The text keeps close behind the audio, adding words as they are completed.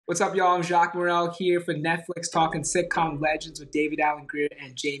What's up, y'all? I'm Jacques Morel here for Netflix talking sitcom legends with David Alan, Grier,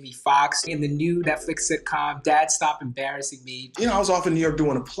 and Jamie Foxx in the new Netflix sitcom, Dad Stop Embarrassing Me. You know, I was off in New York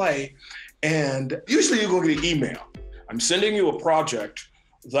doing a play, and usually you go get an email. I'm sending you a project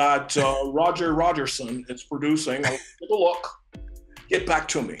that Roger Rogerson is producing. Take a look. Get back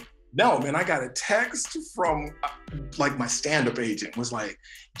to me. No, man, I got a text from like my stand-up agent was like,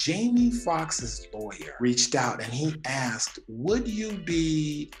 Jamie Foxx's lawyer reached out and he asked, would you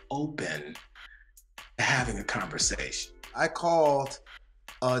be open to having a conversation? I called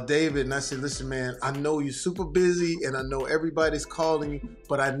David and I said, listen, man, I know you're super busy and I know everybody's calling you,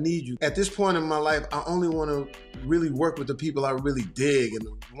 but I need you. At this point in my life, I only want to really work with the people I really dig and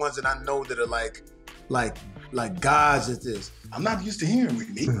the ones that I know that are like gods at this. I'm not used to hearing with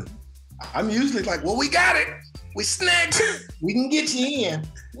me. I'm usually like, well, we got it. We snagged it. We can get you in.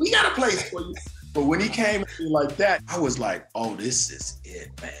 We got a place for you. But when he came at me like that, I was like, oh, this is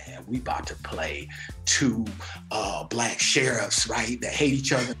it, man. We about to play two black sheriffs, right, that hate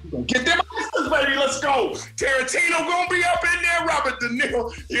each other. We're gonna get them answers, baby. Let's go. Tarantino gonna be up in there. Robert De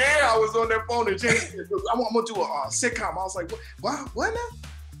Niro. Yeah, I was on that phone and James said, I'm gonna do a sitcom. I was like, what now?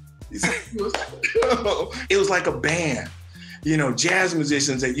 He said, it was like a band. You know, jazz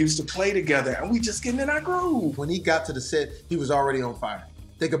musicians that used to play together and we just getting in our groove. When he got to the set, he was already on fire.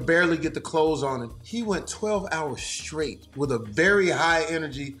 They could barely get the clothes on him. He went 12 hours straight with a very high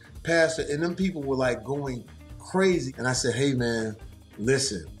energy pastor and them people were like going crazy. And I said, hey man,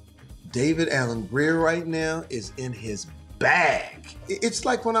 listen, David Alan Grier right now is in his bag. It's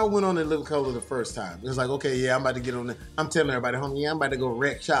like when I went on In Living Color the first time. It was like, okay, yeah, I'm about to get on there. I'm telling everybody, homie, yeah, I'm about to go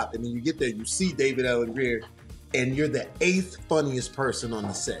wreck shop. And then you get there, you see David Alan Grier and you're the 8th funniest person on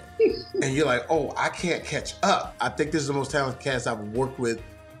the set. And you're like, oh, I can't catch up. I think this is the most talented cast I've worked with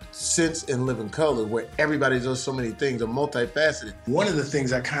since In Living Color, where everybody does so many things, are multifaceted. One of the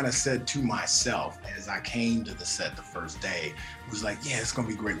things I kind of said to myself as I came to the set the first day was like, yeah, it's gonna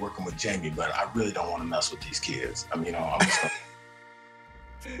be great working with Jamie, but I really don't want to mess with these kids. I mean, you know, I'm just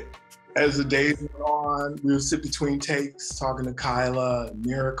gonna... As the days went on, we would sit between takes talking to Kyla,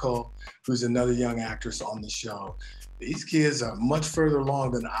 Miracle, who's another young actress on the show. These kids are much further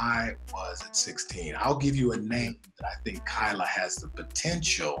along than I was at 16. I'll give you a name that I think Kyla has the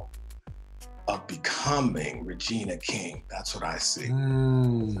potential of becoming Regina King. That's what I see.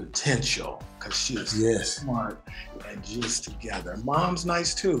 Potential, because she is smart and just together. Mom's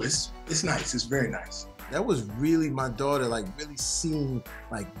nice too. It's nice. It's very nice. That was really my daughter, like really seeing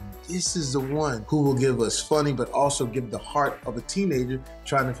like this is the one who will give us funny, but also give the heart of a teenager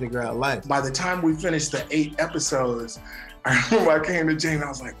trying to figure out life. By the time we finished the 8 episodes, I remember I came to Jamie, I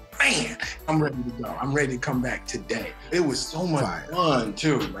was like, man, I'm ready to go. I'm ready to come back today. It was so much fun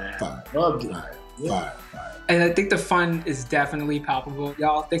too, man. Loved it. Fire. And I think the fun is definitely palpable.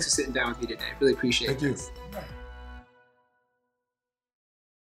 Y'all, thanks for sitting down with me today. Really appreciate it. Thank you.